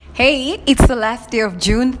Hey, it's the last day of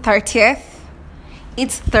June 30th.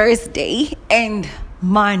 It's Thursday, and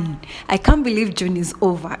man, I can't believe June is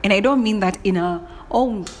over. And I don't mean that in a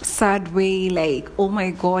sad way, like, oh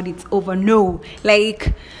my God, it's over. No,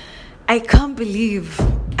 like, I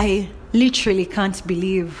literally can't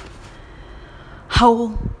believe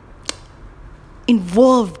how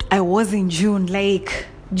involved I was in June. Like,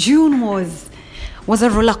 June was a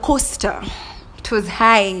roller coaster. It was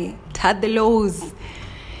high, it had the lows.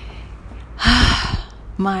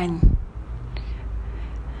 Man,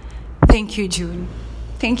 thank you, June.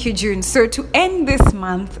 Thank you, June. So to end this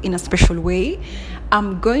month in a special way,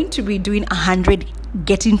 I'm going to be doing 100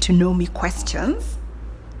 getting to know me questions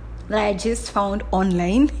that I just found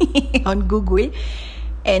online on Google.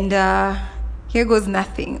 And here goes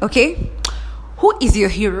nothing, okay? Who is your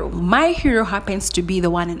hero? My hero happens to be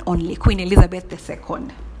the one and only Queen Elizabeth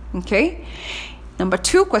II, okay? Number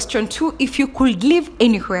 2, question 2, if you could live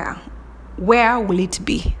anywhere, where will it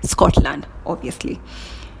be? Scotland, obviously.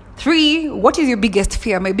 3, what is your biggest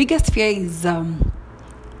fear? My biggest fear is, I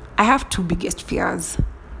have 2 biggest fears.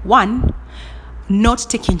 1, not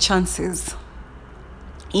taking chances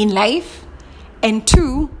in life. And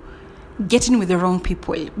 2, getting with the wrong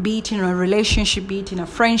people. Be it in a relationship, be it in a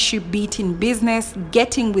friendship, be it in business.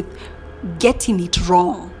 Getting it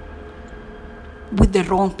wrong with the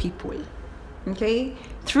wrong people. Okay?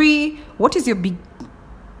 3, what is your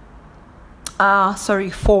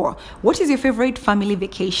 4. What is your favorite family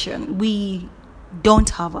vacation? We don't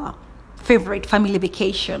have a favorite family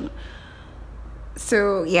vacation.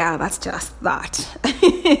 So, yeah, that's just that.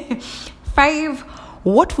 5,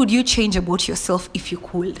 what would you change about yourself if you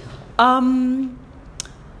could?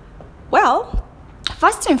 Well,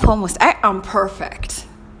 first and foremost, I am perfect.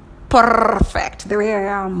 Perfect. The way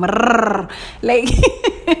I am. Like...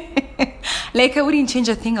 Like, I wouldn't change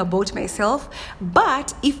a thing about myself.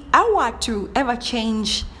 But if I were to ever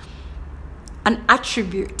change an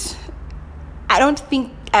attribute,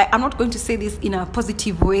 I'm not going to say this in a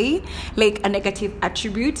positive way, like a negative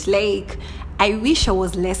attribute. Like, I wish I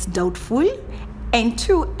was less doubtful. And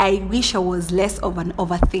 2, I wish I was less of an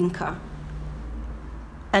overthinker.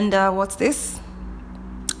 And what's this?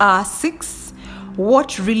 6,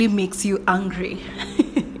 what really makes you angry?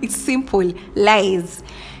 It's simple.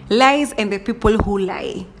 Lies and the people who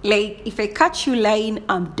lie. Like, if I catch you lying,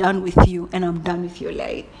 I'm done with you, and I'm done with your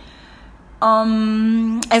lie.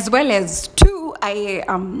 As well as 2, I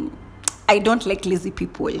don't like lazy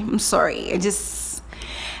people. I'm sorry. They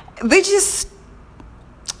just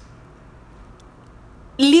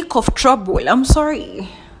leak of trouble. I'm sorry.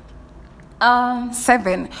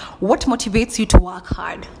 7, what motivates you to work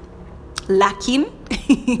hard? Lacking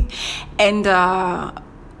and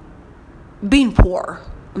being poor.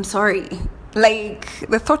 I'm sorry. Like,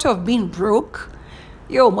 the thought of being broke,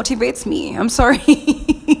 motivates me. I'm sorry.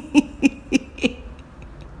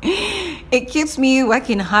 It keeps me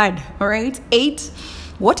working hard, all right? 8,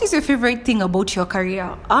 what is your favorite thing about your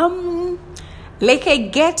career? Like, I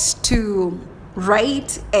get to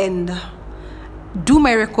write and do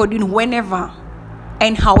my recording whenever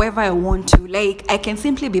and however I want to. Like, I can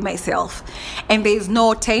simply be myself. And there's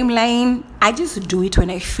no timeline. I just do it when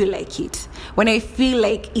I feel like it. When I feel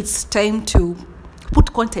like it's time to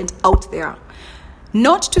put content out there.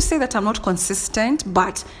 Not to say that I'm not consistent,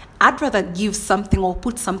 but I'd rather give something or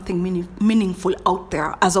put something meaningful out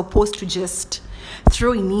there as opposed to just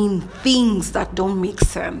throwing in things that don't make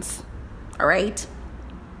sense. All right?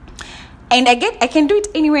 And I can do it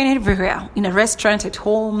anywhere and everywhere. In a restaurant, at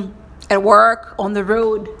home, at work, on the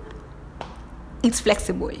road. It's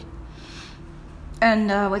flexible. And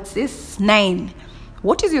what's this? 9.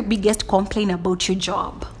 What is your biggest complaint about your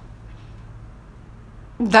job?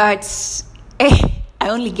 That I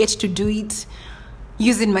only get to do it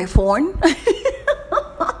using my phone.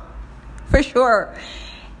 For sure.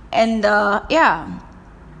 And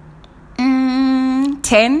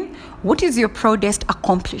 10. What is your proudest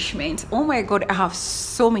accomplishment? Oh my God, I have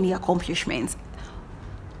so many accomplishments.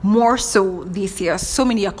 More so this year, so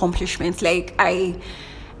many accomplishments. Like,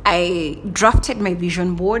 I drafted my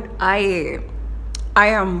vision board. I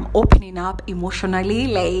am opening up emotionally.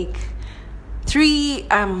 Like, 3,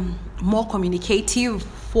 I'm more communicative.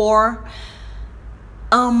 4,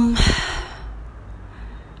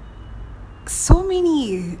 so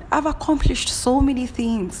many. I've accomplished so many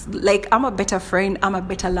things. Like, I'm a better friend. I'm a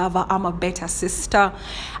better lover. I'm a better sister.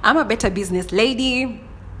 I'm a better business lady.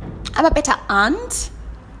 I'm a better aunt.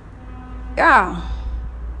 Yeah,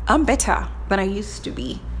 I'm better than I used to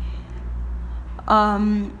be.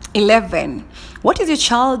 11. What is your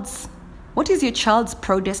child's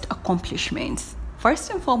proudest accomplishment?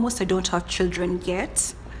 First and foremost, I don't have children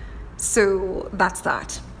yet. So that's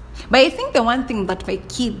that. But I think the one thing that my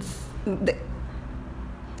kids, the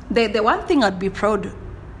one thing I'd be proud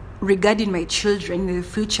regarding my children in the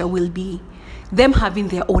future will be them having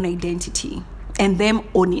their own identity and them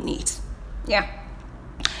owning it. Yeah.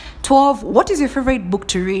 12, what is your favorite book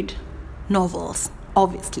to read? Novels,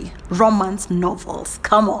 obviously. Romance novels.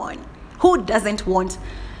 Come on. Who doesn't want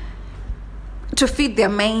to feed their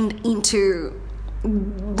mind into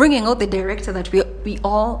bringing out the director that we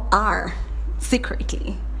all are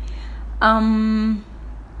secretly?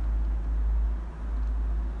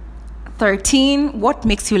 13, what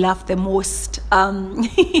makes you laugh the most?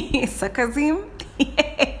 Sarcasm.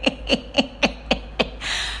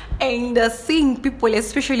 And seeing people,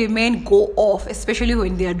 especially men, go off, especially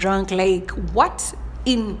when they're drunk. Like, what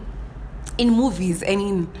in movies and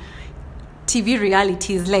in TV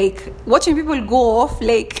realities, like watching people go off,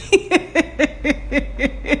 like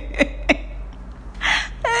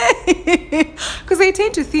because I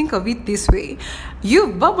tend to think of it this way.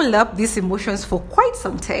 You've bubbled up these emotions for quite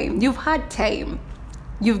some time. You've had time.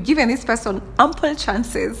 You've given this person ample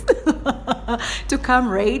chances to come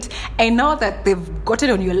right. And now that they've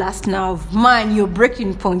gotten on your last nerve, man, your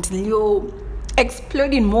breaking point, your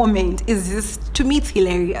exploding moment is just, to me, it's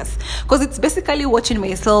hilarious. Because it's basically watching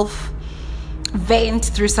myself vent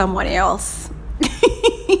through someone else.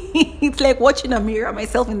 It's like watching a mirror,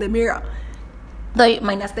 myself in the mirror.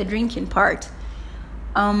 Minus the drinking part.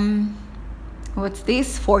 What's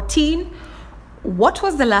this? 14. What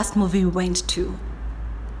was the last movie you went to?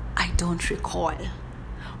 I don't recall.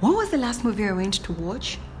 When was the last movie I went to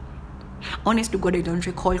watch? Honest to God, I don't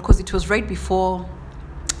recall, because it was right before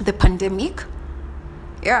the pandemic.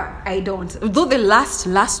 Yeah, I don't. Though the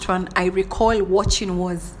last one I recall watching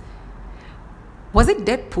was it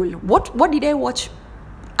Deadpool? What did I watch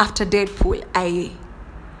after Deadpool?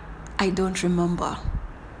 I don't remember.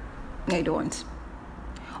 I don't.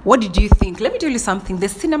 What did you think? Let me tell you something. The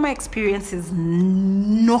cinema experience is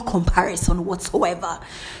no comparison whatsoever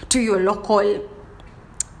to your local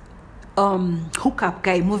hookup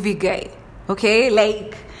guy, movie guy. Okay?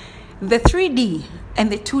 Like, the 3D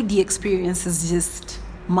and the 2D experience is just,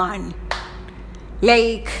 man.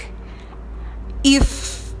 Like,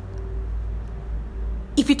 if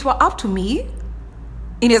it were up to me,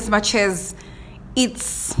 in as much as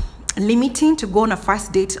it's limiting to go on a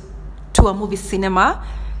first date to a movie cinema,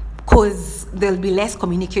 because there'll be less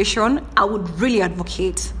communication, I would really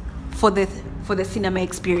advocate for the cinema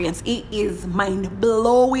experience. It is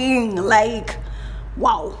mind-blowing. Like,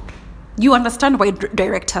 wow. You understand why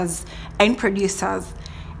directors and producers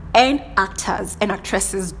and actors and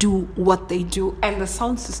actresses do what they do. And the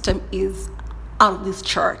sound system is out of this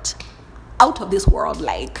chart, out of this world.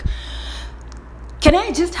 Like, can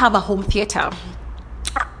I just have a home theater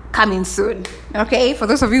coming soon? Okay, for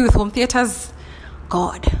those of you with home theaters,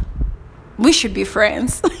 God, we should be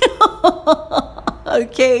friends.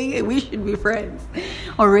 Okay, we should be friends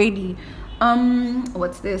already.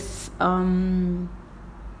 What's this?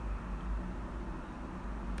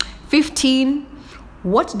 15.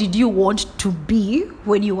 What did you want to be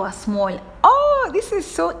when you were small? Oh, this is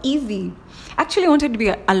so easy. Actually, I wanted to be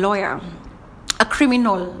a lawyer, a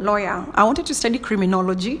criminal lawyer. I wanted to study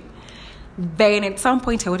criminology. Then at some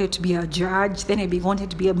point I wanted to be a judge. Then I wanted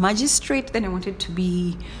to be a magistrate. Then I wanted to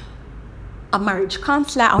be a marriage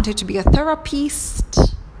counselor. I wanted to be a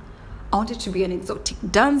therapist. I wanted to be an exotic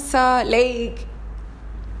dancer. Like,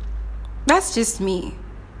 that's just me.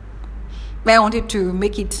 But I wanted to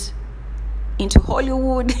make it into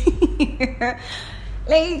Hollywood.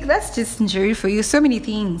 Like, that's just injury for you. So many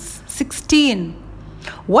things. 16.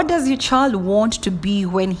 What does your child want to be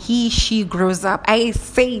when she grows up? I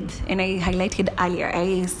said, and I highlighted earlier,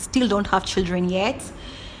 I still don't have children yet.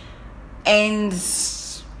 And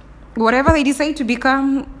whatever they decide to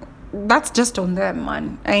become, that's just on them,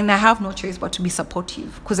 man. And I have no choice but to be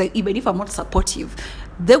supportive. Because even if I'm not supportive,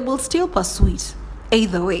 they will still pursue it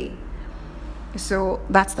either way. So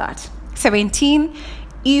that's that. 17.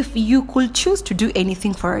 If you could choose to do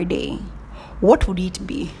anything for a day, what would it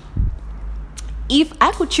be? If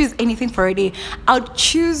I could choose anything for a day, I would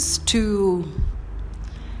choose to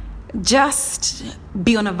just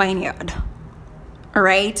be on a vineyard. All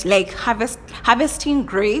right? Like, harvesting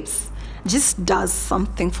grapes just does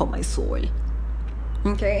something for my soul.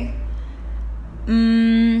 Okay?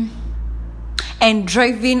 And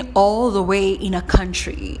driving all the way in the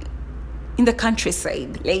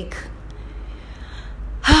countryside. Like,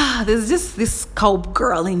 there's just this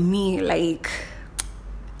cowgirl in me. Like,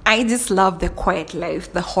 I just love the quiet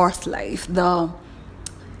life, the horse life, the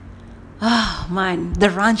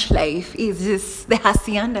ranch life is just the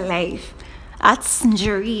hacienda life. That's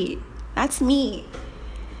Njeri. That's me.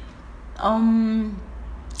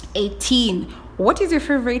 18. What is your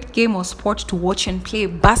favorite game or sport to watch and play?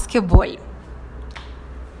 Basketball.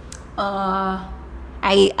 I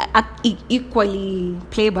equally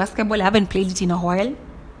play basketball. I haven't played it in a while.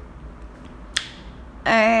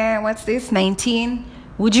 What's this? 19.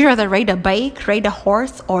 Would you rather ride a bike, ride a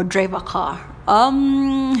horse, or drive a car?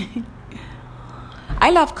 I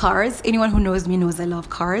love cars. Anyone who knows me knows I love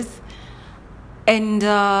cars. And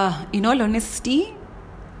in all honesty,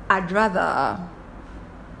 I'd rather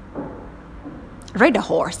ride a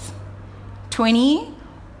horse. 20.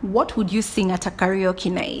 What would you sing at a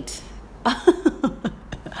karaoke night?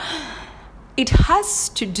 It has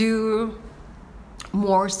to do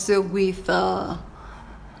more so with the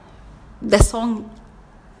song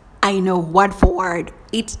I know word for word.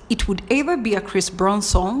 It would either be a Chris Brown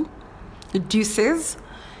song, Deuces,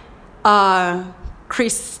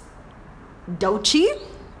 Chris Dauchi.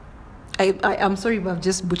 I'm sorry if I've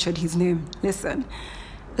just butchered his name. Listen,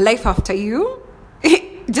 Life After You,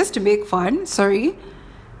 just to make fun. Sorry,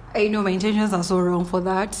 I know my intentions are so wrong for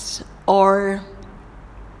that. Or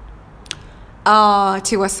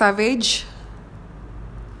Tiwa Savage,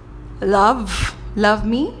 Love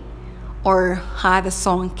Me, or the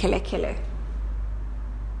song Kele Kele.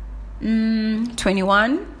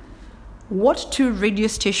 21. What two radio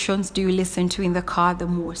stations do you listen to in the car the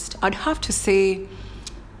most? I'd have to say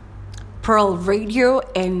Pearl Radio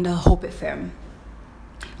and Hope FM.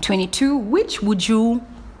 22. Which would you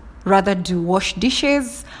rather do? Wash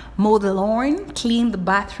dishes, mow the lawn, clean the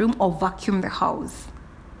bathroom, or vacuum the house?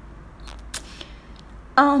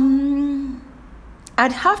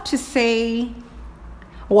 I'd have to say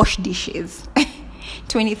wash dishes.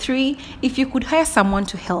 23. If you could hire someone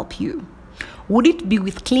to help you, would it be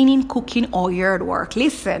with cleaning, cooking, or yard work?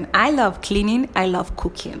 Listen, I love cleaning, I love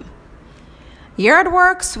cooking. Yard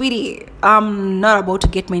work, sweetie, I'm not about to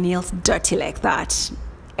get my nails dirty like that.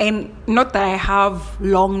 And not that I have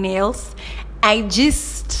long nails, I'm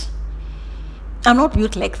not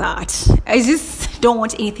built like that. I just don't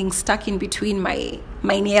want anything stuck in between my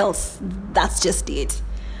nails. That's just it.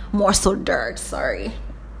 More so dirt, sorry.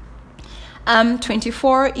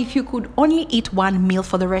 24. If you could only eat one meal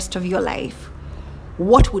for the rest of your life,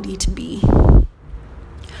 what would it be?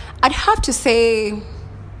 I'd have to say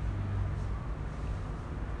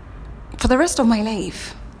for the rest of my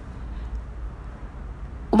life.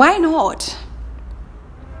 Why not?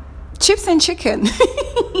 Chips and chicken.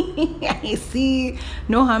 I see.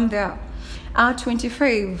 No harm there.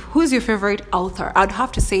 25. Who's your favorite author? I'd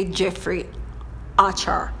have to say Jeffrey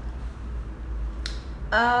Archer.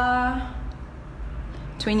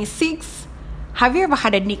 26. Have you ever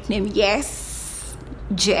had a nickname? Yes.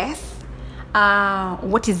 Jess.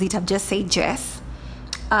 What is it? I've just said Jess.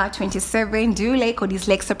 27. Do you like or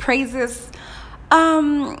dislike surprises?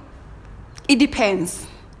 It depends.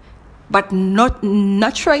 But not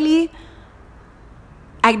naturally.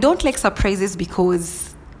 I don't like surprises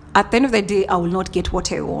because at the end of the day, I will not get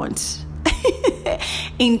what I want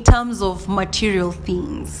in terms of material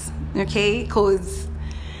things. Okay?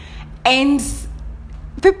 And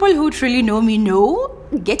people who truly know me know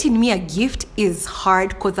getting me a gift is hard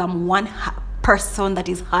because I'm one person that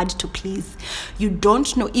is hard to please. You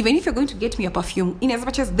don't know, even if you're going to get me a perfume, in as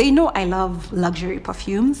much as they know I love luxury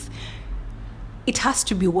perfumes, it has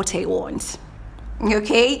to be what I want.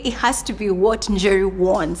 Okay? It has to be what Njeri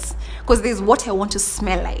wants. Because there's what I want to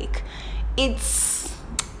smell like.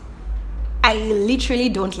 I literally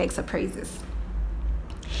don't like surprises.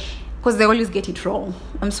 Because they always get it wrong.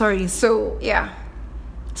 I'm sorry. So, yeah.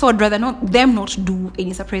 So I'd rather not do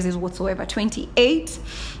any surprises whatsoever. 28.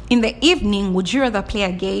 In the evening, would you rather play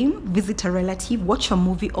a game, visit a relative, watch a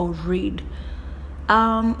movie, or read?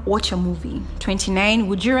 Watch a movie. 29.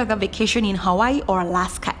 Would you rather vacation in Hawaii or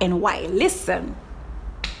Alaska, and why? Listen,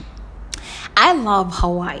 I love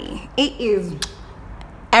Hawaii.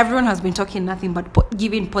 Everyone has been talking nothing but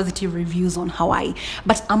giving positive reviews on Hawaii,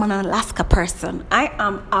 but I'm an Alaska person.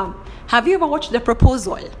 Have you ever watched The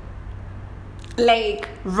Proposal? Like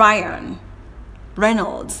Ryan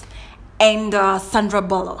Reynolds and Sandra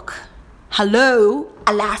Bullock. Hello,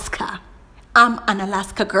 Alaska. I'm an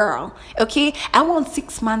Alaska girl, okay? I want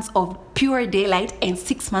 6 months of pure daylight and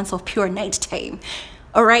 6 months of pure nighttime.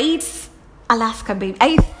 All right? Alaska, baby.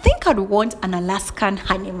 I think I'd want an Alaskan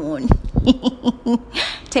honeymoon.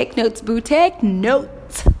 Take notes, boo. Take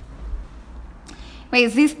notes. Wait,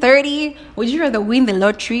 is this 30? Would you rather win the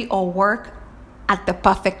lottery or work at the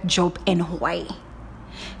perfect job in Hawaii?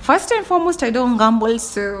 First and foremost, I don't gamble,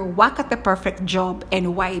 so work at the perfect job.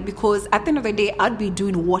 And why? Because at the end of the day, I'd be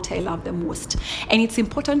doing what I love the most. And it's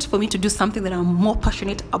important for me to do something that I'm more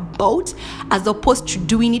passionate about, as opposed to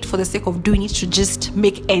doing it for the sake of doing it to just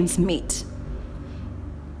make ends meet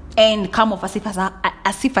and come off as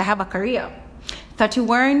if I have a career.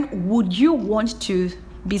 31, would you want to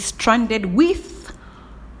be stranded with?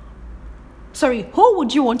 Who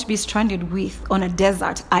would you want to be stranded with on a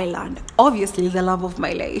desert island? Obviously, the love of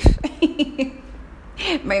my life.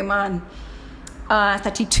 My man.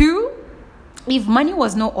 32, if money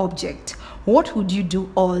was no object, what would you do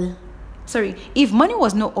if money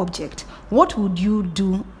was no object, what would you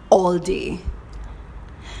do all day?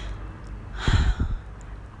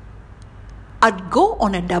 I'd go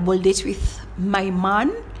on a double date with my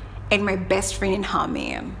man and my best friend in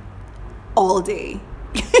Harman all day.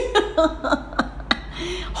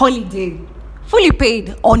 Holiday, fully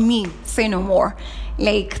paid on me, say no more.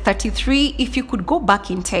 33, if you could go back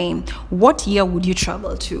in time, what year would you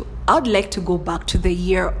travel to? I'd like to go back to the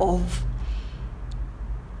year of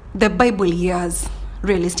the Bible years,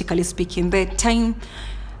 realistically speaking, the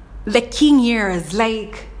king years,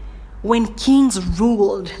 when kings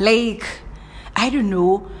ruled, I don't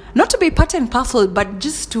know, not to be part and parcel, but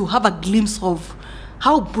just to have a glimpse of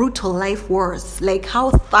how brutal life was, how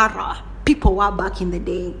thorough people were back in the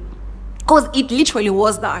day. Because it literally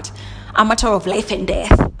was that, a matter of life and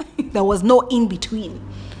death. There was no in between.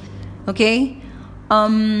 Okay?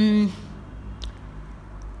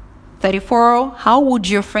 34, how would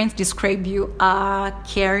your friends describe you?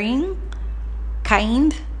 Caring,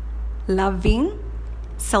 kind, loving,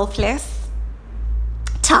 selfless,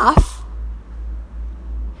 tough,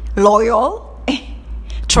 loyal,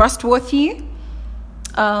 trustworthy.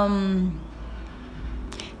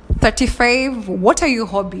 35, what are your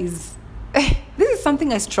hobbies? This is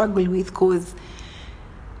something I struggle with because,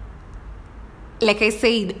 like I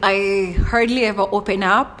said, I hardly ever open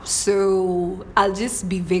up, so I'll just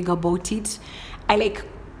be vague about it. I like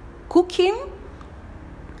cooking.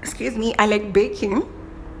 I like baking.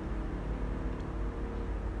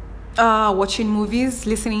 Watching movies,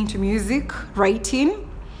 listening to music,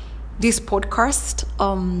 writing, this podcast,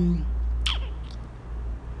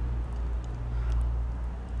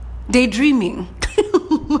 daydreaming.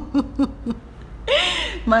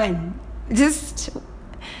 Man, just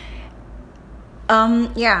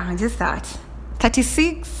that.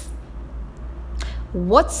 36,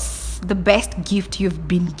 what's the best gift you've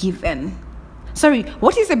been given?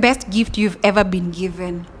 What is the best gift you've ever been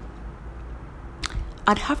given?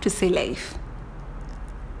 I'd have to say life.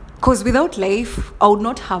 Because without life, I would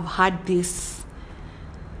not have had this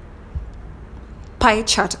pie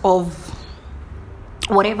chart of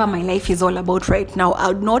whatever my life is all about right now. I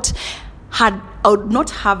would not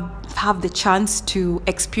have the chance to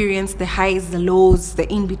experience the highs, the lows,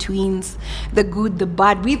 the in-betweens, the good, the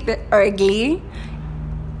bad, with the ugly.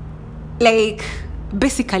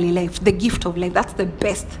 Basically life, the gift of life. That's the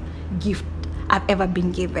best gift I've ever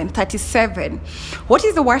been given. 37, what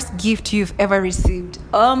is the worst gift you've ever received?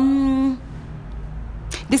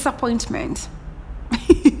 Disappointment.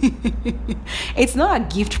 It's not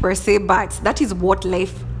a gift per se, but that is what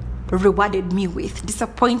life rewarded me with.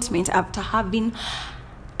 Disappointment after having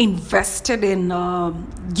invested in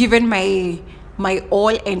given my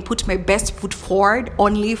all and put my best foot forward,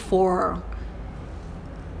 only for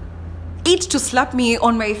it to slap me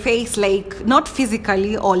on my face, not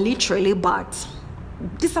physically or literally, but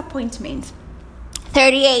disappointment.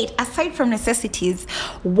 38, aside from necessities,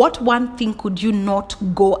 what one thing could you not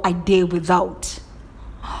go a day without?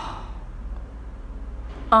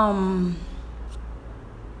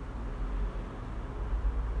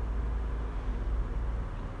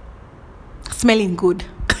 Smelling good.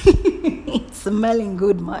 Smelling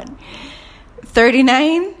good, man.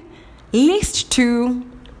 39, list 2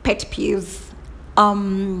 pet peeves.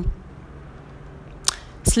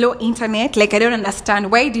 Slow internet. I don't understand,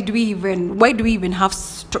 why do we even have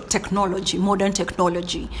technology, modern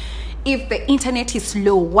technology? If the internet is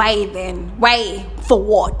slow, why then? Why? For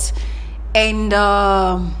what? And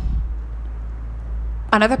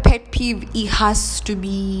another pet peeve, it has to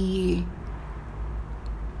be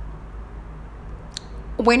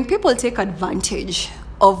when people take advantage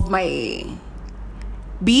of my,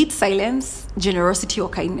 be it silence, generosity, or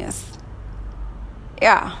kindness.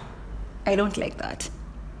 Yeah, I don't like that.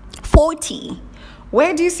 40,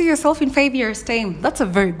 where do you see yourself in 5 years' time? That's a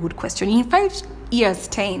very good question. In 5 years'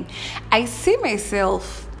 time, I see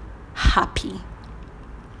myself happy,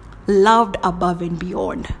 loved above and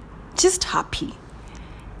beyond, just happy,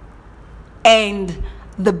 and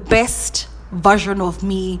the best version of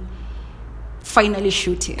me finally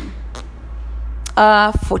shooting.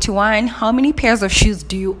 41. How many pairs of shoes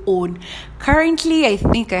do you own? Currently, I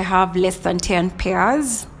think I have less than 10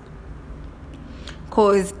 pairs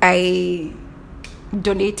because I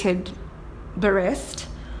donated the rest.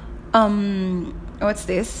 What's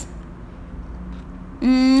this?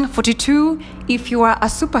 42. If you are a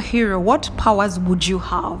superhero, what powers would you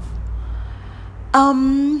have?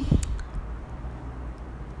 I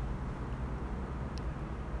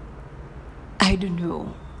don't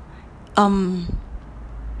know.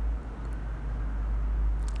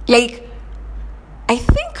 Like, I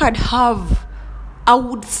think I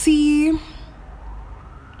would see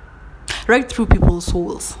right through people's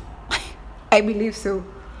souls. I believe so.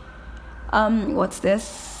 What's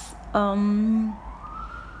this?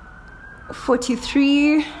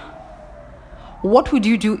 43. What would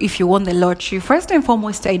you do if you won the lottery? First and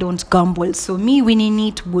foremost, I don't gamble. So me winning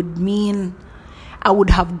it would mean I would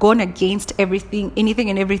have gone against anything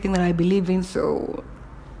and everything that I believe in. So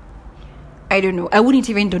I don't know. I wouldn't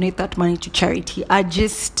even donate that money to charity.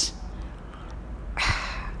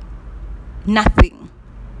 Nothing.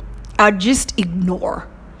 I'd just ignore.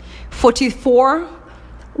 44.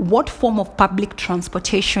 What form of public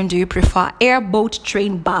transportation do you prefer? Air, boat,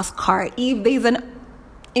 train, bus, car?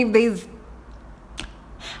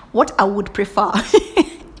 What I would prefer.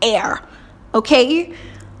 Air. Okay?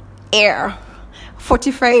 Air.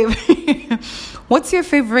 45. What's your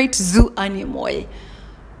favorite zoo animal?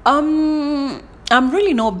 I'm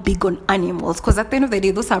really not big on animals because at the end of the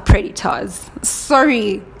day, those are predators.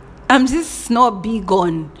 Sorry, I'm just not big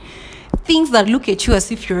on things that look at you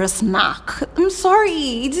as if you're a snack. I'm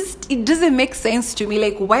sorry, it doesn't make sense to me.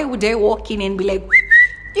 Like, why would I walk in and be like,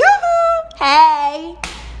 yoo-hoo, hey,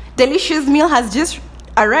 delicious meal has just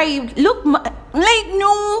arrived. Look,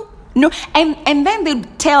 no. And then they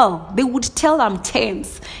would tell I'm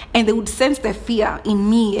tense, and they would sense the fear in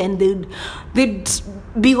me, and they'd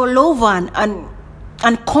be all over and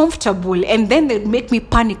uncomfortable, and then they'd make me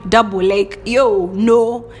panic double, like, yo,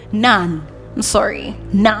 no, none. I'm sorry,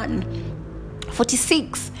 none.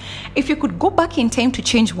 46. If you could go back in time to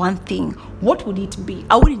change one thing, what would it be?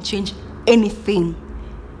 I wouldn't change anything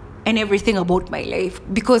and everything about my life,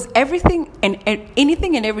 because everything and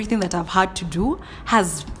anything and everything that I've had to do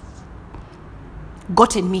has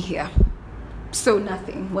gotten me here. So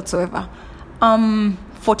nothing whatsoever.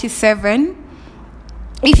 47.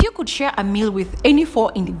 If you could share a meal with any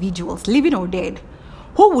 4 individuals, living or dead,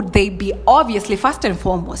 who would they be? Obviously, first and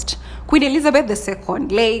foremost, Queen Elizabeth II.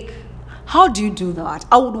 Like, how do you do that?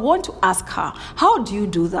 I would want to ask her, how do you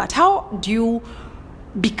do that? How do you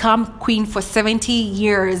become queen for 70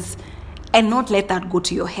 years and not let that go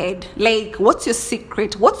to your head? Like, what's your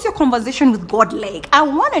secret? What's your conversation with God like? I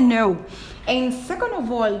want to know. And second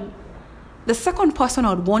of all, the second person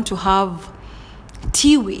I would want to have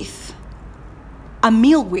tea with, a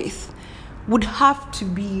meal with, would have to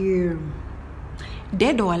be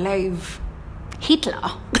dead or alive.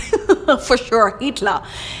 Hitler. For sure, Hitler.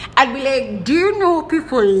 I'd be like, do you know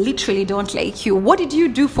people literally don't like you? What did you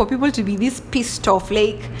do for people to be this pissed off?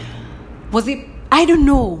 Like, was it, I don't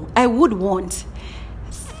know. I would want.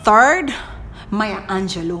 Third, Maya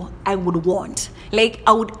Angelou, I would want. Like,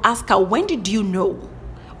 I would ask her, when did you know?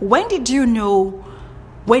 When did you know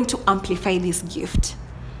when to amplify this gift?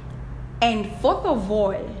 And fourth of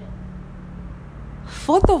all,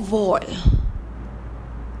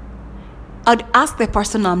 I'd ask the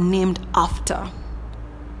person I'm named after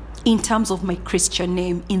in terms of my Christian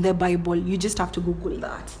name in the Bible. You just have to Google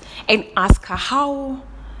that and ask her, how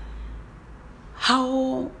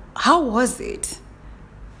was it?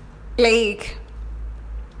 Like,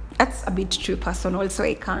 that's a bit too personal, so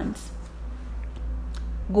I can't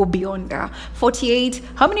go beyond that. 48.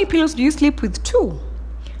 How many pillows do you sleep with? 2.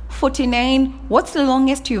 49. What's the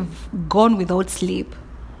longest you've gone without sleep?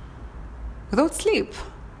 Without sleep?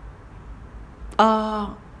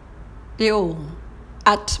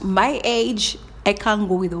 At my age, I can't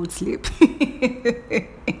go without sleep.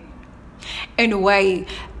 And why?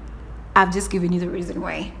 I've just given you the reason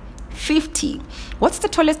why. 50. What's the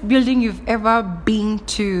tallest building you've ever been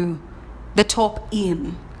to? The top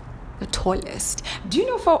in. The tallest. Do you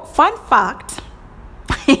know, for fun fact,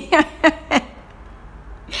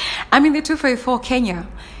 I'm in the 254 Kenya,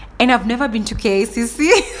 and I've never been to KICC.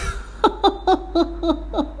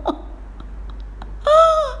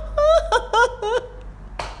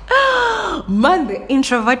 Man, the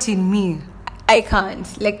introvert in me, I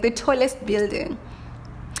can't. Like, the tallest building,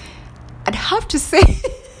 I'd have to say,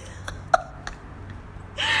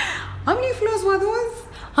 how many floors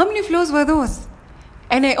were those?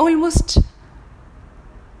 And I almost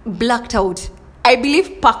blacked out. I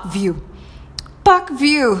believe Park View. Park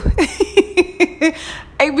View.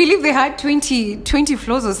 I believe they had 20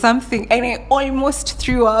 floors or something, and I almost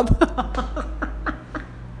threw up.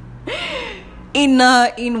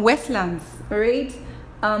 in Westlands, right?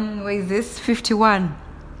 Where is this? 51.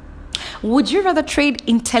 Would you rather trade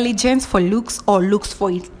intelligence for looks or looks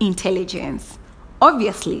for intelligence?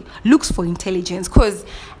 Obviously, looks for intelligence, because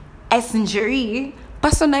as Njeri,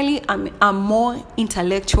 personally, I'm more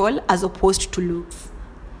intellectual as opposed to looks.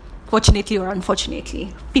 Fortunately or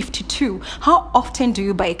unfortunately. 52. How often do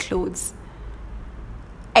you buy clothes?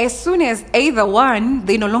 As soon as either one,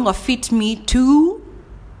 they no longer fit me, 2,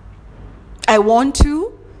 I want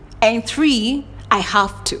to, and 3, I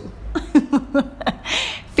have to.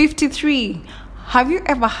 53. Have you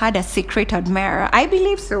ever had a secret admirer? I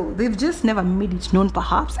believe so. They've just never made it known,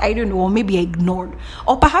 perhaps. I don't know, or maybe I ignored.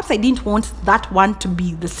 Or perhaps I didn't want that one to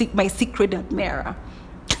be my secret admirer.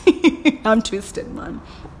 I'm twisted, man.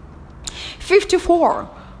 54.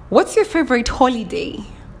 What's your favorite holiday?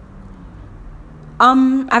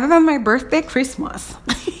 Other than my birthday, Christmas.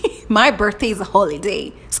 My birthday is a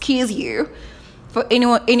holiday. Excuse you. For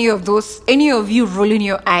any of you rolling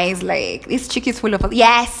your eyes like, this chick is full of...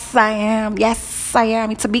 Yes, I am. Yes, I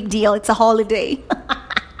am. It's a big deal. It's a holiday.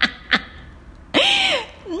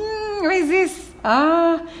 Where is this?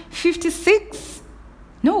 56?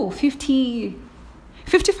 No, 50...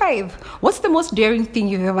 55. What's the most daring thing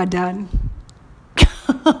you've ever done?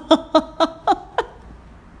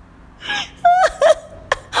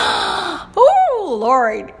 Oh,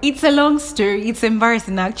 Lord. It's a long story. It's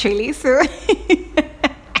embarrassing, actually. So,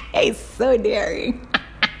 it's so daring.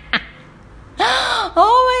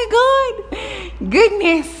 Oh, my God.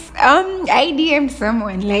 Goodness. I DM'd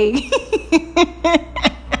someone, like...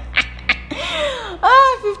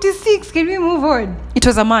 56. Can we move on? It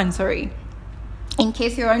was a man, sorry. In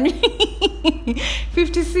case you're wondering.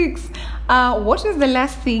 56. What was the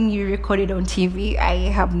last thing you recorded on TV? I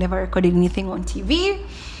have never recorded anything on TV.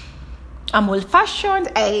 I'm old-fashioned.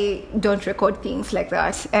 I don't record things like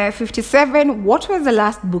that. 57. What was the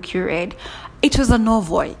last book you read? It was a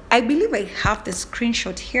novel. I believe I have the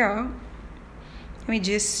screenshot here. Let me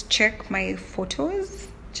just check my photos.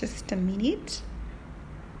 Just a minute.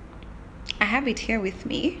 I have it here with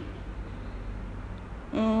me.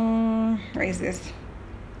 Where is this?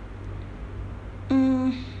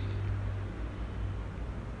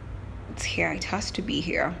 It's here. It has to be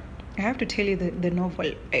here. I have to tell you the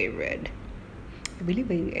novel I read. I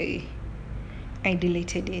believe I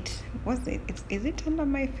deleted it. Was it? Is it under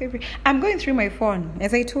my favorite? I'm going through my phone.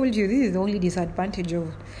 As I told you, this is the only disadvantage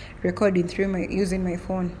of recording using my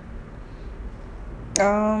phone.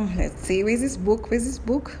 Let's see. Where's this book?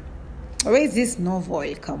 Where is this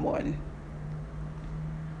novel? Come on.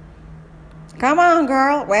 Come on,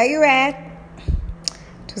 girl. Where you at?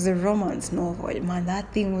 It was a romance novel. Man,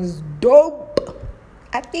 that thing was dope.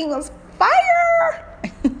 That thing was fire.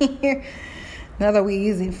 Now that we're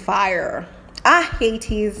using fire. I hate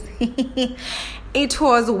his. It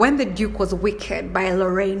was When the Duke Was Wicked by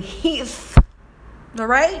Lorraine Heath. All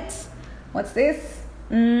right. What's this?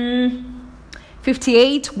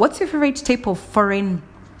 58. What's your favorite type of foreign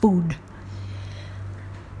food?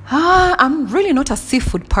 I'm really not a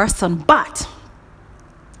seafood person, but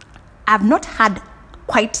I've not had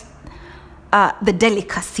quite the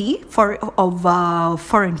delicacy of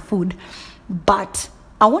foreign food, but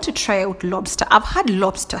I want to try out lobster. I've had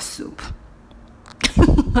lobster soup.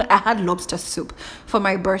 I had lobster soup for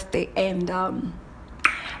my birthday, and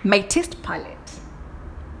my taste palette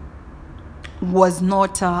was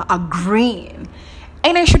not agreeing,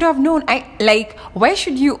 and I should have known. Why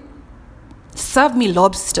should you serve me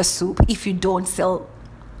lobster soup if you don't serve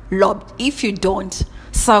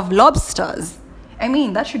lobsters? I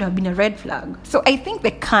mean, that should have been a red flag. So I think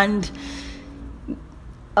the canned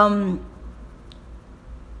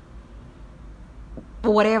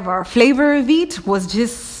whatever flavor of it was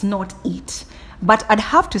just not it. But I'd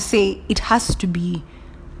have to say it has to be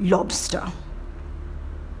lobster.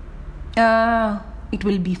 It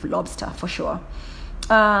will be lobster for sure.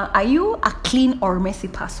 Are you a clean or messy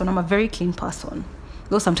person? I'm a very clean person,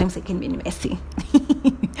 though sometimes I can be messy.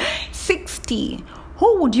 60.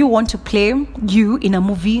 Who would you want to play you in a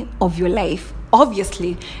movie of your life?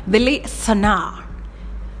 Obviously, the late Sana.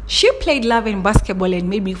 She played Love and Basketball and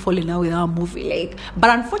made me fall in love with her movie. But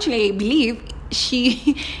unfortunately, I believe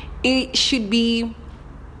it should be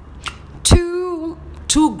too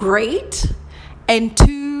great and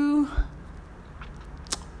too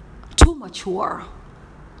mature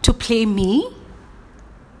to play me,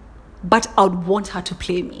 but I would want her to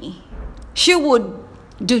play me. She would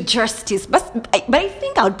do justice, but I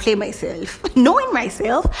think I would play myself. Knowing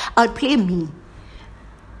myself, I would play me.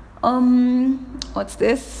 What's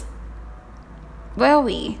this? Where are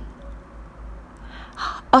we?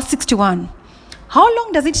 Oh, 61. How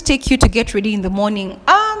long does it take you to get ready in the morning?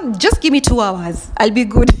 Just give me 2 hours. I'll be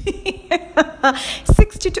good.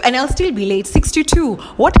 62, and I'll still be late. 62.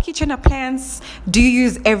 What kitchen appliance do you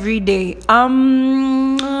use every day?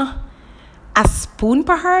 A spoon,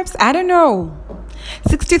 perhaps? I don't know.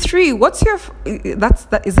 63. What's your?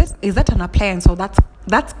 Is that an appliance or that's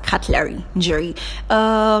cutlery, Jerry?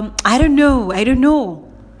 I don't know.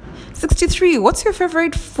 63. What's your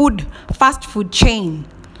favorite fast food chain?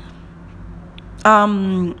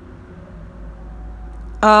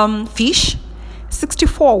 Fish.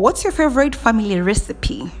 64. What's your favorite family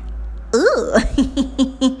recipe? Ooh.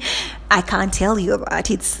 I can't tell you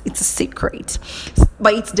that. It's a secret,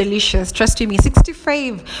 but it's delicious. Trust me.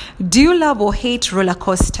 65. Do you love or hate roller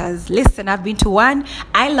coasters? Listen, I've been to one.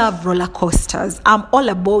 I love roller coasters. I'm all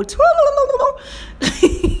about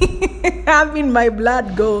having my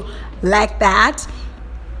blood go like that.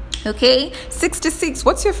 Okay. 66.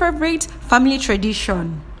 What's your favorite family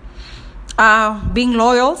tradition? Being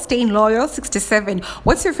loyal, staying loyal. 67.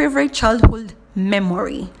 What's your favorite childhood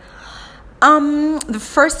memory? The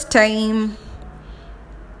first time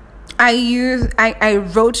I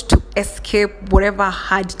wrote to escape whatever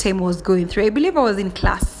hard time I was going through. I believe I was in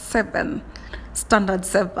class 7, standard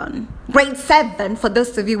 7, grade 7 for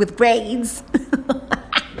those of you with grades.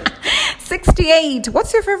 68.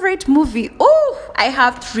 What's your favorite movie? Oh, I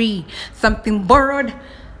have 3. Something Borrowed,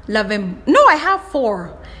 Love and... No, I have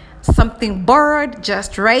 4. Something Borrowed,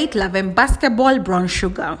 Just Right, Love and Basketball, Brown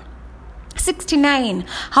Sugar. 69.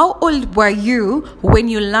 How old were you when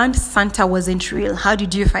you learned Santa wasn't real? How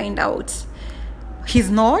did you find out? He's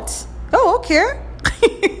not? Oh, okay.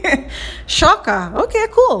 Shocker. Okay,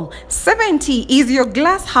 cool. 70. Is your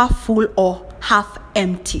glass half full or half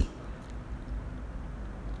empty?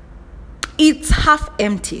 It's half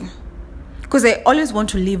empty. Because I always want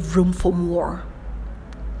to leave room for more,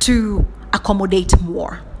 to accommodate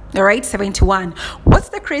more. All right, 71. What's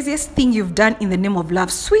the craziest thing you've done in the name of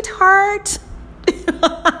love? Sweetheart.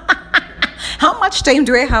 How much time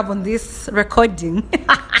do I have on this recording?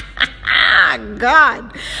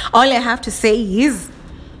 God. All I have to say is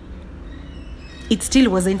it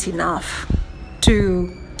still wasn't enough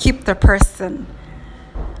to keep the person.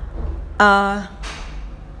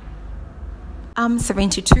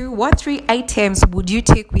 72. What 3 items would you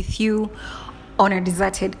take with you on a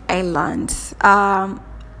deserted island?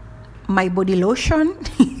 My body lotion,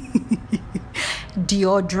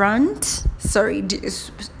 deodorant,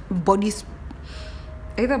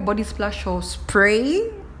 either body splash or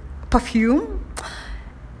spray, perfume.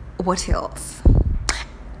 What else?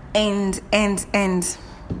 And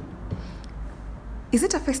is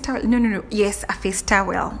it a face towel? No. Yes, a face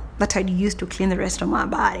towel that I'd use to clean the rest of my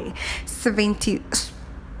body. 70.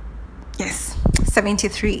 Yes,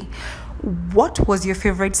 73. What was your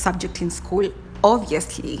favorite subject in school?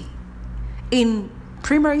 Obviously, in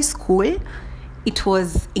primary school, it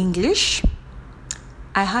was English.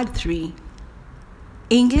 I had 3.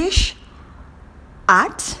 English,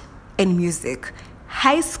 art, and music.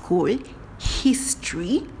 High school,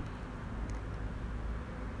 history.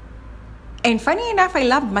 And funny enough, I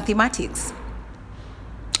loved mathematics.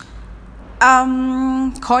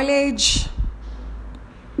 College.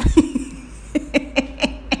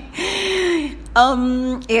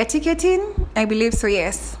 Air ticketing, I believe so,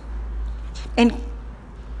 yes. And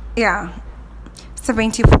yeah,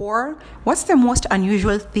 74. What's the most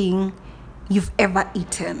unusual thing you've ever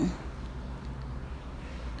eaten?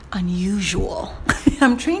 Unusual.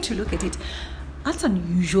 I'm trying to look at it. That's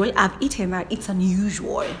unusual. I've eaten that. It's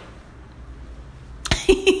unusual.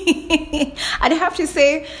 I'd have to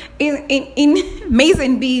say in maize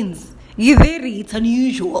and beans. Githeri, it's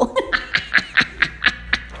unusual.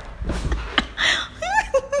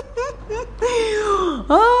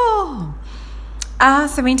 Oh.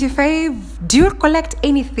 75. Do you collect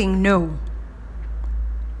anything? No.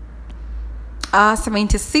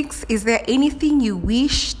 76. Is there anything you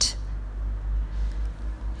wished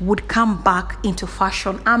would come back into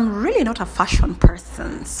fashion? I'm really not a fashion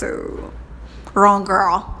person, so wrong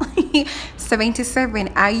girl. 77.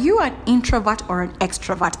 Are you an introvert or an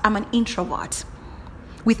extrovert? I'm an introvert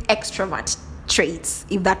with extrovert traits,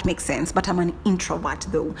 if that makes sense, but I'm an introvert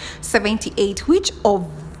though. 78. Which of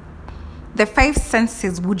the 5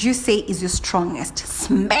 senses would you say is your strongest?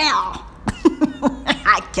 Smell.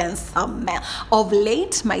 I can smell. Of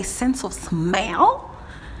late, my sense of smell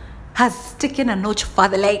has taken a notch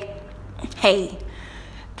further. Like, hey,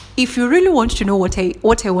 if you really want to know what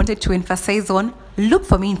I wanted to emphasize on, look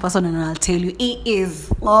for me in person and I'll tell you. It is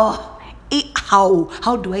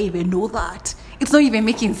How do I even know that? It's not even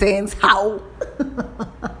making sense. How?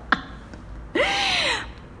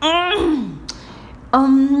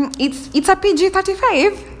 It's a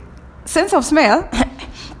PG-35. Sense of smell.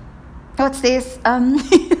 What's this?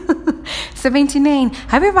 79.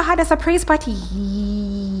 Have you ever had a surprise party?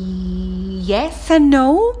 Yes and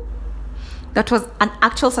no. That was an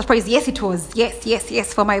actual surprise. Yes, it was.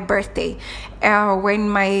 Yes. For my birthday,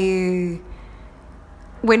 when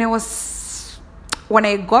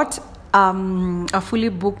I got a fully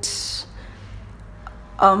booked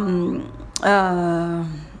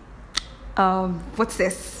what's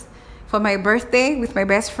this, for my birthday with my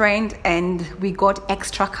best friend, and we got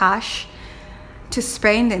extra cash to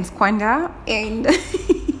spend and squander, and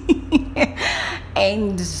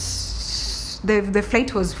and the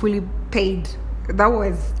flight was fully paid. That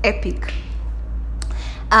was epic.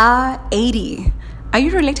 80. Are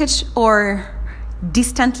you related or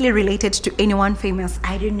distantly related to anyone famous?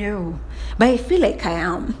 I don't know, but I feel like I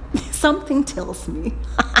am. Something tells me.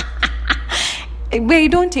 But I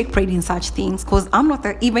don't take pride in such things, because I'm not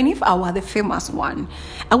even if I were the famous one,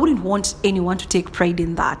 I wouldn't want anyone to take pride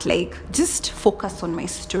in that. Like, just focus on my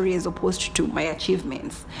story as opposed to my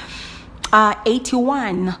achievements.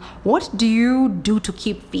 81. What do you do to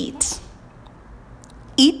keep fit?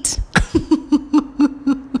 Eat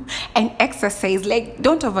and exercise. Like,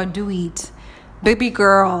 don't overdo it, baby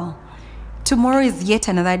girl. Tomorrow is yet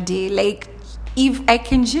another day. Like, if I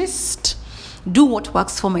can just do what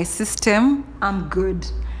works for my system, I'm good.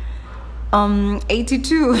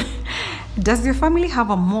 82. Does your family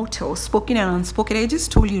have a motto, spoken and unspoken? I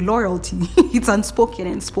just told you, loyalty. It's unspoken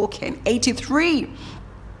and spoken. 83.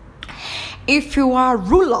 If you are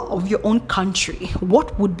ruler of your own country,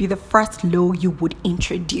 what would be the first law you would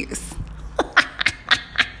introduce?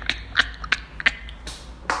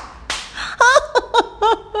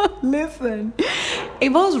 Listen,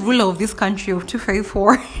 if I was ruler of this country of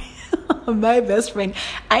 254, my best friend,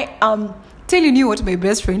 I am telling you what my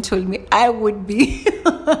best friend told me, I would be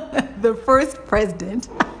the first president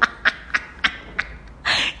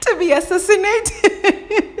to be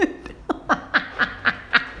assassinated.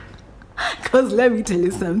 Because let me tell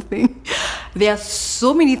you something, there are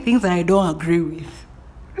so many things that I don't agree with.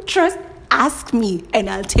 Trust, ask me and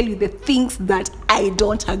I'll tell you the things that I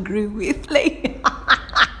don't agree with.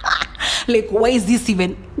 Like, why is this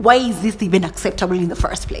even acceptable in the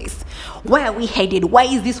first place? Where are we headed? Why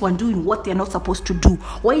is this one doing what they're not supposed to do?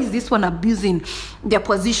 Why is this one abusing their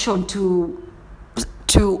position to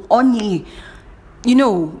only,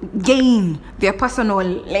 gain their personal,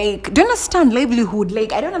 like, do you understand livelihood?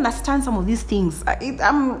 Like, I don't understand some of these things.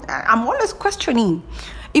 I'm always questioning.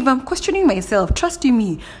 If I'm questioning myself, trust you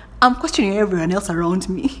me, I'm questioning everyone else around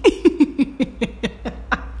me.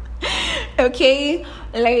 Okay,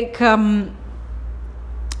 like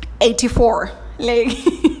 84, like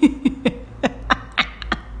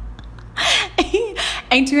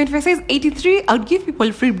and 25 says 83. I would give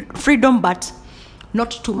people freedom, but not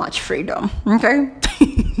too much freedom. Okay.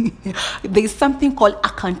 There's something called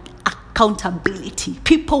accountability.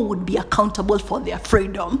 People would be accountable for their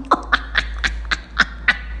freedom.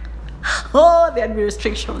 Oh, there be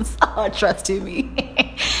restrictions. Trust me.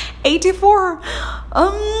 84.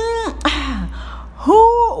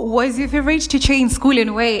 Who was your favorite teacher in school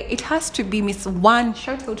and why? It has to be Miss One.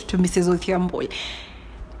 Shout out to Mrs.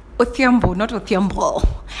 Othiambo, not Othiambo.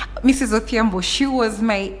 Mrs. Othiambo. She was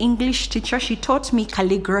my English teacher. She taught me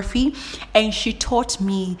calligraphy and she taught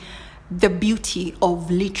me the beauty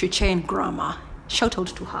of literature and grammar. Shout out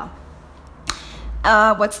to her.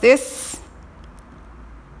 What's this?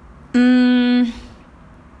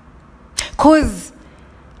 Cause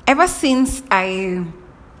ever since I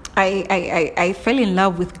fell in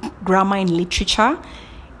love with grammar and literature,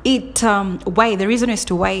 why the reason as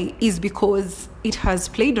to why is because it has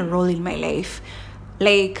played a role in my life.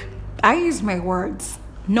 Like, I use my words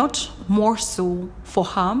not more so for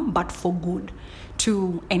harm but for good,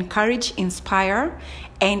 to encourage, inspire,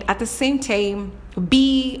 and at the same time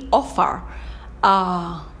offer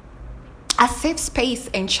a safe space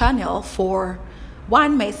and channel for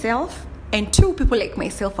one, myself, and two, people like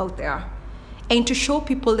myself out there, and to show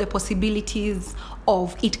people the possibilities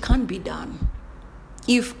of it can be done.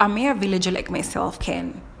 If a mere villager like myself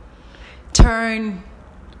can turn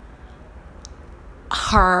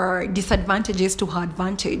her disadvantages to her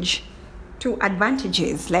advantages,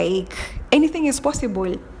 like, anything is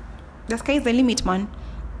possible. The sky is the limit, man.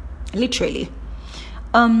 Literally.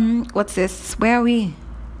 What's this? Where are we?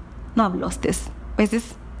 No, I've lost this. Where is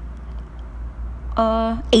this?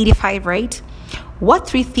 85, right? What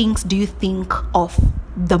 3 things do you think of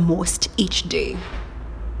the most each day?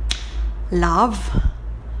 love,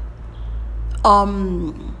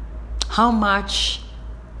 how much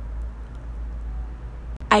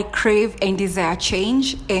I crave and desire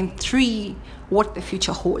change, and 3, what the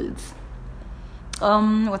future holds.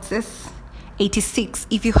 What's this? 86.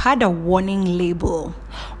 If you had a warning label,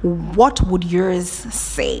 what would yours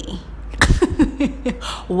say?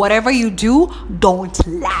 Whatever you do, don't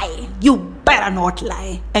lie. You better not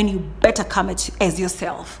lie, and you better come as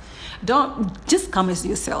yourself. Don't just come as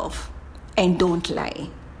yourself, and don't lie.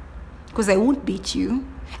 Because I won't beat you,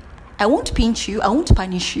 I won't pinch you, I won't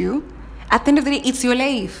punish you. At the end of the day, it's your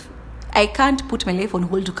life. I can't put my life on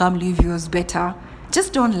hold to come live yours better.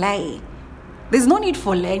 Just don't lie. There's no need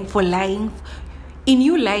for lying. In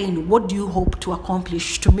you lying, what do you hope to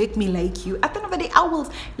accomplish to make me like you? At the end of the day, I will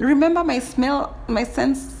remember my smell, my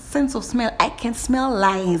sense of smell. I can smell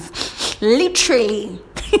lies, literally,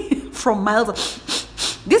 from miles.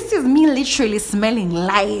 This is me literally smelling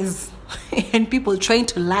lies, and people trying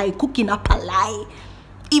to lie, cooking up a lie,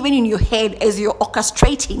 even in your head as you're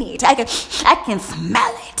orchestrating it. I can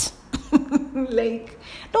smell it. Like,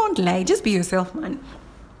 don't lie. Just be yourself, man.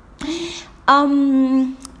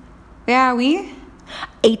 Where are we?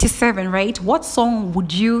 87, right? What song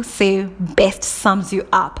would you say best sums you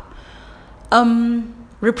up?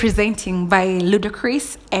 Representing by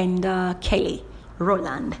Ludacris and Kelly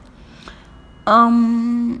Rowland.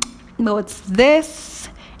 What's this?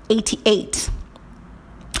 88.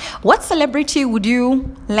 What celebrity would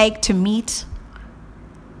you like to meet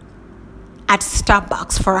at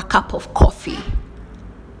Starbucks for a cup of coffee?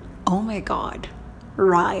 Oh my God.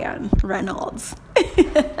 Ryan Reynolds.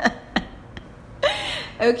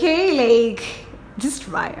 Okay, like, just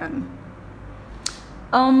Ryan.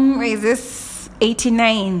 Where is this?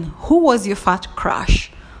 89. Who was your fat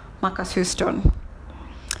crush? Marcus Houston.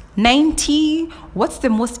 90. What's the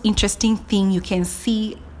most interesting thing you can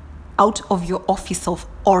see out of your office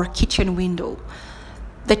or kitchen window?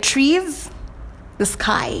 The trees, the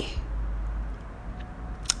sky,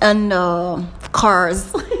 and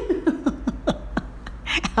cars.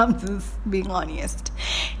 I'm just being honest.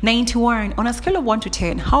 91. On a scale of 1 to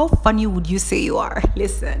 10, how funny would you say you are?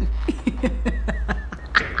 Listen.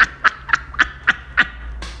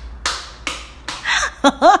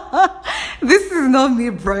 This is not me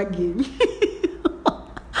bragging.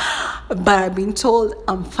 But I've been told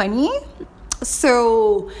I'm funny.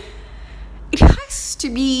 So it has to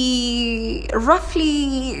be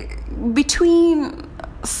roughly between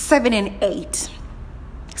 7 and 8.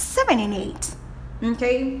 7 and 8.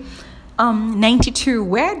 Okay. 92.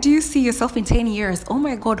 Where do you see yourself in 10 years? Oh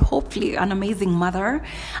my God, hopefully an amazing mother,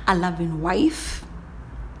 a loving wife,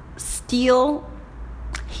 still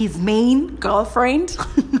his main girlfriend,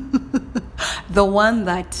 the one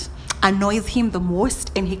that annoys him the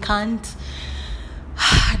most, and he can't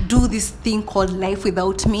do this thing called life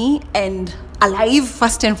without me, and alive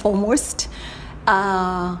first and foremost.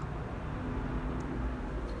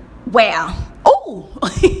 Where? Oh,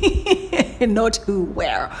 not who,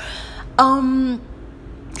 where.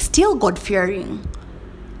 Still God-fearing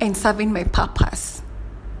and serving my purpose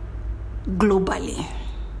globally.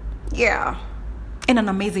 Yeah. And an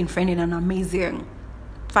amazing friend and an amazing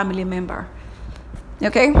family member.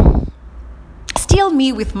 Okay? Still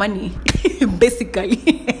me with money,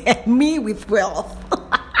 basically. Me with wealth.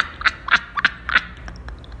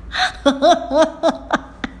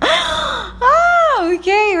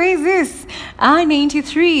 Okay, where is this?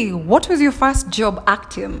 93. What was your first job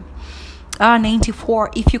acting?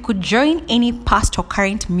 94. If you could join any past or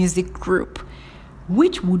current music group,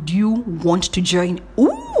 which would you want to join?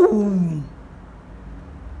 Ooh.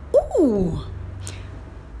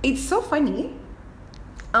 It's so funny.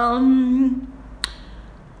 I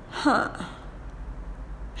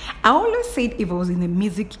always said if I was in the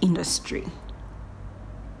music industry,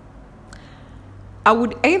 I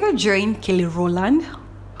would either join Kelly Rowland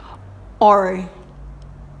or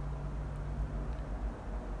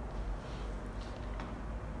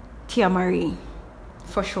Tia Marie,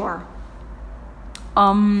 for sure.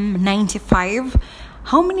 95.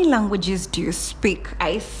 How many languages do you speak?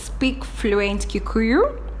 I speak fluent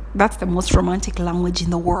Kikuyu. That's the most romantic language in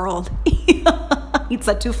the world. It's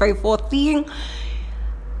a 254 thing.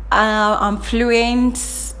 I'm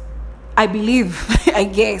fluent, I believe, I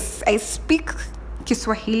guess. I speak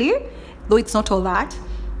Kiswahili, though it's not all that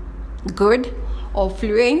good or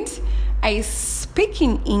fluent. I speak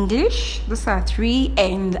in English. Those are 3.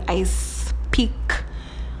 And I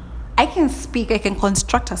can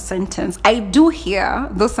construct a sentence. I do hear,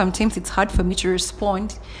 though sometimes it's hard for me to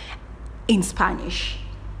respond, in Spanish.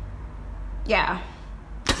 Yeah.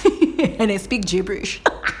 And I speak gibberish.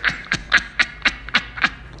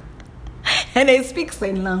 And I speak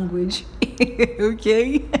sign language.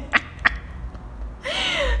 Okay.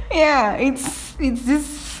 Yeah, it's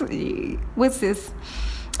this. What's this?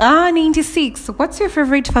 96. What's your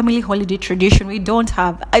favorite family holiday tradition? We don't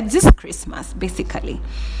have. It's just Christmas, basically.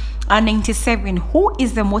 97. Who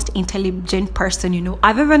is the most intelligent person you know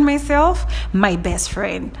other than myself? My best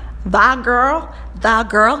friend. That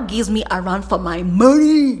girl gives me a run for my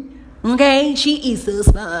money. Okay, she is so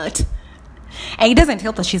smart. And it doesn't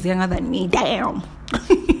help that she's younger than me. Damn.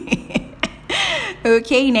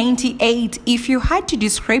 Okay, 98. If you had to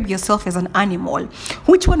describe yourself as an animal,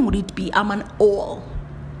 which one would it be? I'm an owl.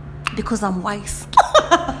 Because I'm wise.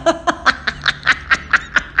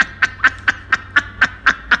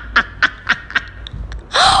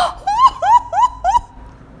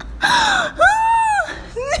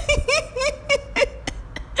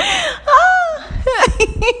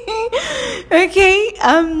 Okay,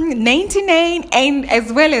 99, and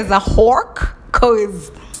as well as a hawk,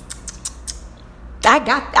 cause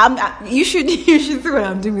you should see what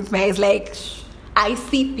I'm doing with my eyes. Like, I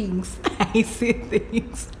see things.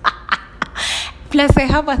 Plus, I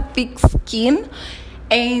have a thick skin,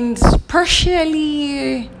 and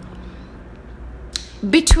partially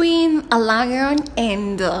between a lion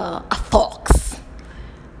and a fox.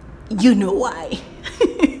 You know why.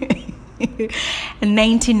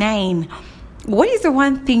 99. What is the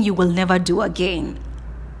one thing you will never do again?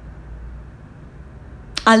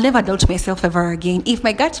 I'll never doubt myself ever again. If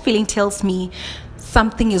my gut feeling tells me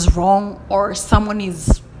something is wrong or someone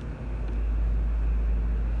is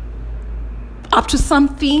up to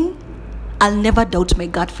something, I'll never doubt my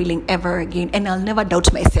gut feeling ever again. And I'll never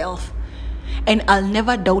doubt myself. And I'll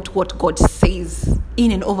never doubt what God says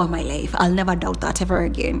in and over my life. I'll never doubt that ever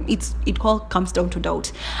again. It all comes down to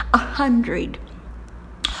doubt. 100.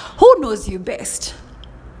 Who knows you best?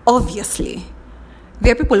 Obviously,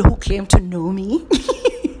 there are people who claim to know me.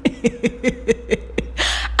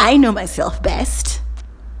 I know myself best.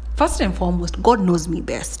 First and foremost, God knows me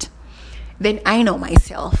best. Then I know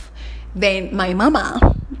myself. Then my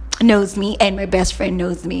mama knows me and my best friend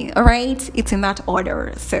knows me. All right? It's in that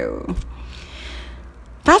order. So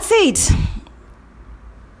that's it.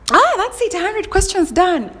 That's it. 100 questions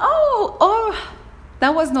done. Oh,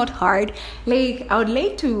 that was not hard. Like, I would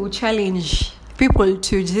like to challenge people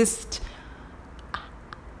to just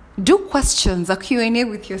do questions, a Q&A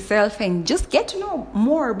with yourself, and just get to know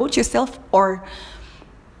more about yourself, or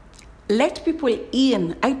let people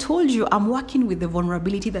in. I told you I'm working with the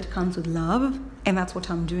vulnerability that comes with love, and that's what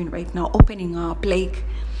I'm doing right now, opening up, like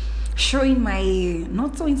showing my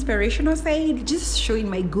not so inspirational side, just showing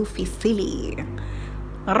my goofy, silly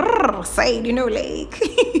side, like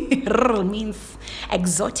means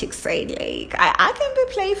exotic side. Like, I can be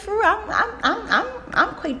playful.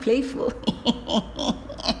 I'm quite playful.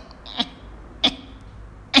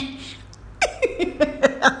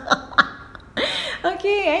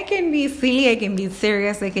 Okay, I can be silly, I can be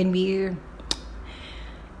serious, I can be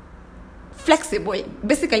flexible.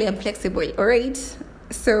 Basically, I'm flexible, all right?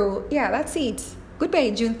 So, yeah, that's it.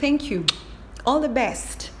 Goodbye, June. Thank you. All the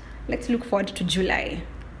best. Let's look forward to July,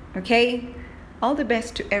 okay? All the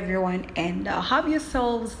best to everyone, and have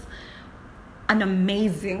yourselves an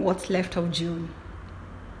amazing what's left of June.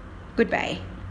 Goodbye.